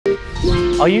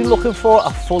Are you looking for a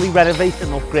fully renovated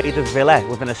and upgraded villa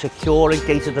within a secure and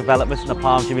gated development in the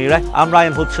Palm Jumeirah? I'm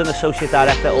Ryan Hudson, Associate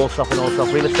Director, Allsop and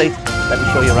Allsop Real Estate. Let me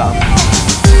show you around.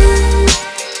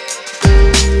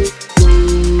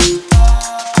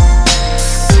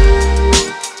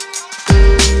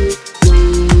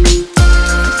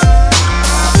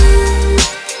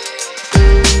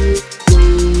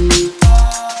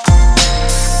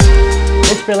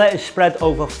 This villa is spread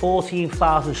over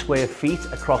 14,000 square feet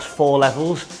across 4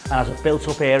 levels and has a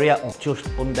built-up area of just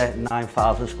under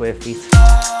 9,000 square feet.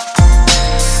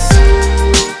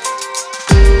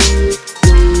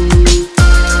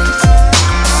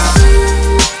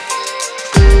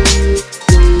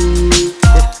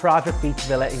 This private beach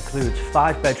villa includes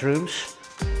 5 bedrooms,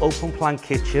 open plan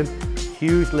kitchen,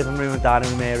 huge living room and dining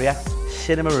room area,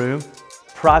 cinema room,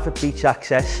 private beach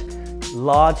access,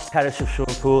 large terrace of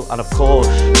swimming pool, and of course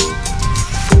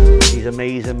these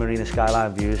amazing marina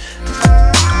skyline views.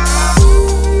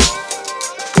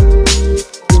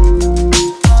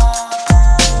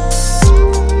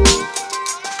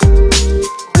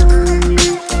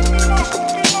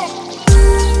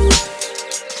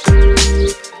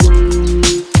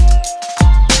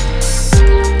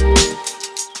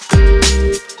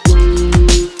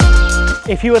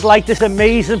 If you would like this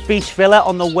amazing beach villa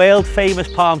on the world famous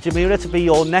Palm Jumeirah to be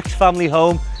your next family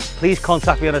home, please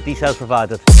contact me on the details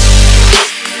provided.